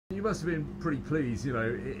you must have been pretty pleased. You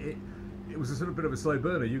know, it was a sort of bit of a slow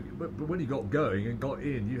burner. But when you got going and got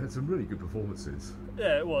in, you had some really good performances.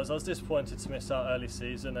 Yeah, it was. I was disappointed to miss out early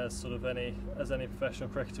season, as any professional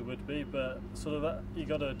cricketer would be. But sort of you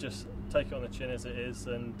got to just take it on the chin as it is,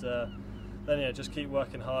 and then yeah, just keep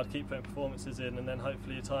working hard, keep putting performances in, and then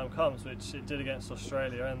hopefully your time comes, which it did against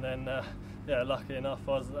Australia. And then yeah, lucky enough,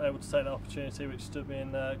 I was able to take that opportunity, which stood me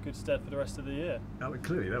in good stead for the rest of the year.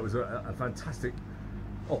 Clearly, that was a fantastic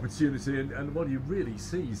opportunity, and one you really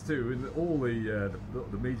seized too, and all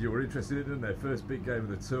the media were interested in their first big game of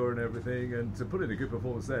the tour and everything, and to put in a good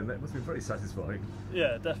performance then, that must have been very satisfying.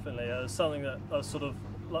 Yeah, definitely. It was something that I was sort of,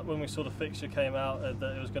 like when we sort of fixture came out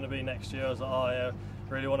that it was going to be next year, I was like, oh yeah,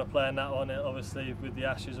 really want to play in that one, obviously with the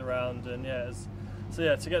Ashes around, and yeah, so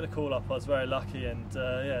yeah, to get the call up I was very lucky, and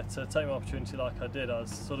yeah, to take my opportunity like I did, I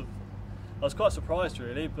was quite surprised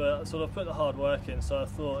really, but I sort of put the hard work in, so I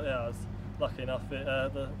thought, yeah, I was lucky enough,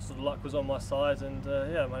 the sort of luck was on my side, and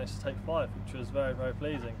yeah, I managed to take 5, which was very, very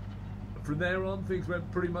pleasing. From there on, things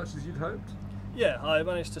went pretty much as you'd hoped? Yeah, I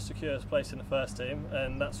managed to secure a place in the first team,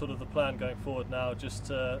 and that's sort of the plan going forward now, just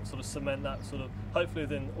to sort of cement that sort of, hopefully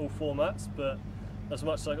within all formats, but as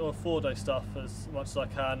much like all 4-day stuff as much as I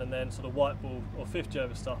can, and then sort of white ball or 50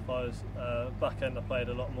 over stuff, I was back end I played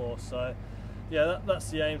a lot more, so yeah, that's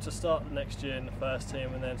the aim, to start next year in the first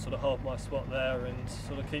team and then sort of hold my spot there and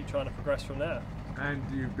sort of keep trying to progress from there. And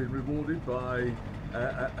you've been rewarded by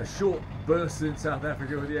a short burst in South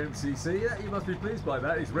Africa with the MCC. Yeah, you must be pleased by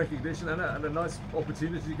that. It's recognition and a nice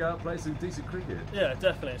opportunity to go out and play some decent cricket. Yeah,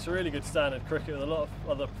 definitely. It's a really good standard cricket with a lot of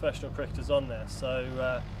other professional cricketers on there.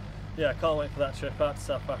 So yeah, I can't wait for that trip out to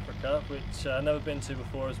South Africa, which I've never been to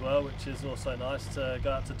before as well, which is also nice, to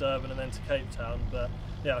go out to Durban and then to Cape Town. But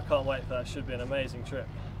yeah, I can't wait for that. It should be an amazing trip.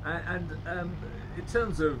 And in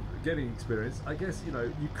terms of getting experience, I guess, you know,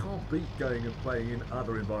 you can't beat going and playing in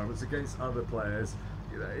other environments against other players.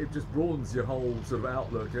 You know, it just broadens your whole sort of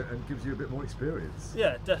outlook and gives you a bit more experience.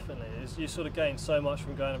 Yeah, definitely. You sort of gain so much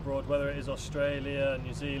from going abroad, whether it is Australia,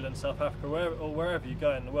 New Zealand, South Africa, wherever you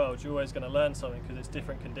go in the world, you're always going to learn something, because it's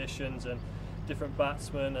different conditions and different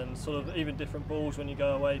batsmen and sort of even different balls when you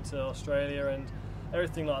go away to Australia and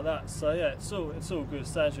everything like that. So yeah, it's all good,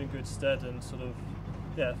 stands you in good stead, and sort of,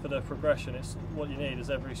 yeah, for the progression, it's what you need, as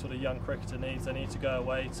every sort of young cricketer needs. They need to go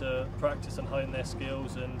away to practice and hone their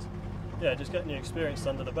skills, and yeah, just get new experience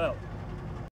under the belt.